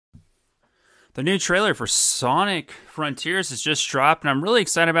The new trailer for Sonic Frontiers has just dropped, and I'm really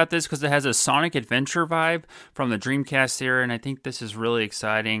excited about this because it has a Sonic Adventure vibe from the Dreamcast era, and I think this is really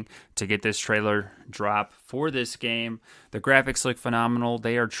exciting to get this trailer drop for this game. The graphics look phenomenal.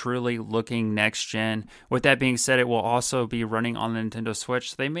 They are truly looking next gen. With that being said, it will also be running on the Nintendo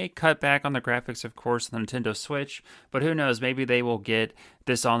Switch. So they may cut back on the graphics, of course, on the Nintendo Switch, but who knows? Maybe they will get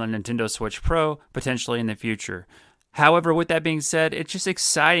this on the Nintendo Switch Pro potentially in the future. However, with that being said, it's just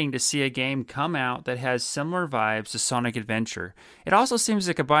exciting to see a game come out that has similar vibes to Sonic Adventure. It also seems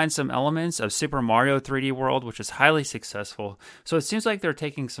to combine some elements of Super Mario 3D World, which is highly successful. So it seems like they're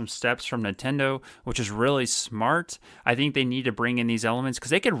taking some steps from Nintendo, which is really smart. I think they need to bring in these elements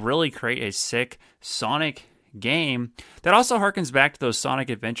because they could really create a sick Sonic game that also harkens back to those Sonic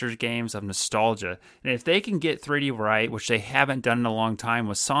Adventures games of nostalgia. And if they can get 3D right, which they haven't done in a long time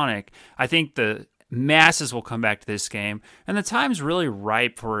with Sonic, I think the masses will come back to this game, and the time's really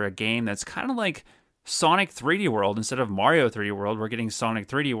ripe for a game that's kind of like Sonic 3D World. Instead of Mario 3D World, we're getting Sonic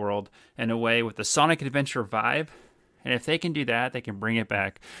 3D World in a way with the Sonic Adventure vibe. And if they can do that, they can bring it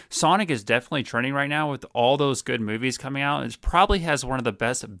back. Sonic is definitely trending right now with all those good movies coming out. It probably has one of the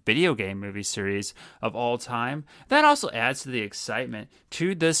best video game movie series of all time. That also adds to the excitement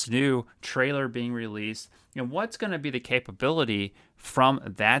to this new trailer being released and what's going to be the capability from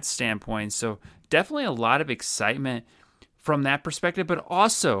that standpoint. So definitely a lot of excitement from that perspective, but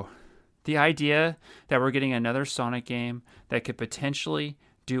also the idea that we're getting another Sonic game that could potentially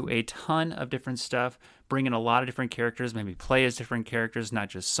do a ton of different stuff, bring in a lot of different characters, maybe play as different characters, not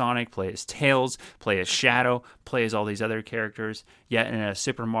just Sonic, play as Tails, play as Shadow, play as all these other characters, yet in a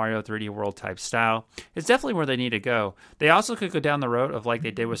Super Mario 3D World type style. It's definitely where they need to go. They also could go down the road of like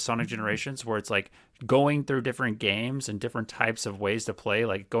they did with Sonic Generations, where it's like going through different games and different types of ways to play,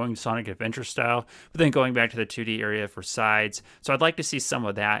 like going Sonic Adventure style, but then going back to the 2D area for sides. So I'd like to see some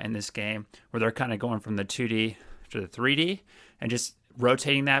of that in this game, where they're kind of going from the 2D to the 3D and just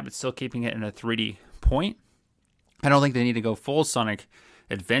rotating that, but still keeping it in a 3D point. I don't think they need to go full Sonic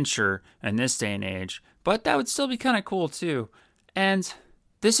Adventure in this day and age, but that would still be kind of cool too. And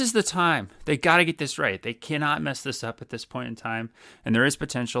this is the time. They got to get this right. They cannot mess this up at this point in time. And there is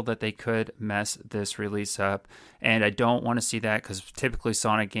potential that they could mess this release up. And I don't want to see that because typically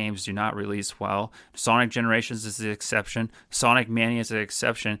Sonic games do not release well. Sonic Generations is the exception. Sonic Mania is the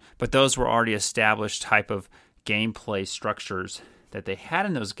exception. But those were already established type of gameplay structures that they had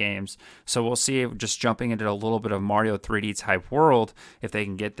in those games. So we'll see, just jumping into a little bit of Mario 3D type world if they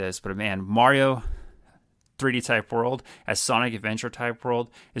can get this. But man, Mario 3D type world as Sonic Adventure type world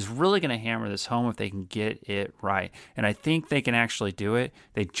is really going to hammer this home if they can get it right. And I think they can actually do it.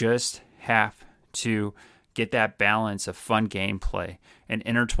 They just have to get that balance of fun gameplay and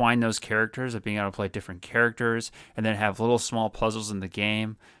intertwine those characters of being able to play different characters and then have little small puzzles in the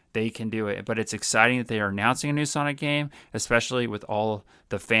game. They can do it, but it's exciting that they are announcing a new Sonic game, especially with all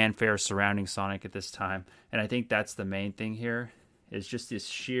the fanfare surrounding Sonic at this time. And I think that's the main thing here, is just this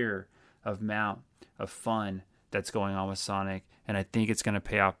sheer amount of fun that's going on with Sonic, and I think it's going to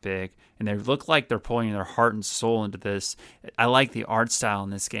pay off big. And they look like they're pulling their heart and soul into this. I like the art style in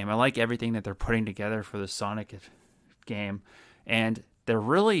this game. I like everything that they're putting together for the Sonic game, and they're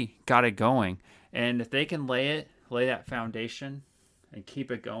really got it going. And if they can lay that foundation and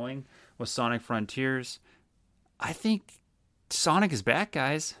keep it going with Sonic Frontiers, I think Sonic is back,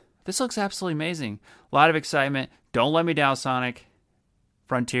 guys. This looks absolutely amazing. A lot of excitement. Don't let me down, Sonic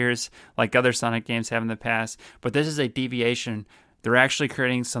Frontiers, like other Sonic games have in the past. But this is a deviation. They're actually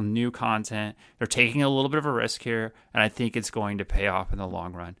creating some new content. They're taking a little bit of a risk here, and I think it's going to pay off in the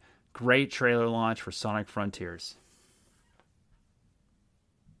long run. Great trailer launch for Sonic Frontiers.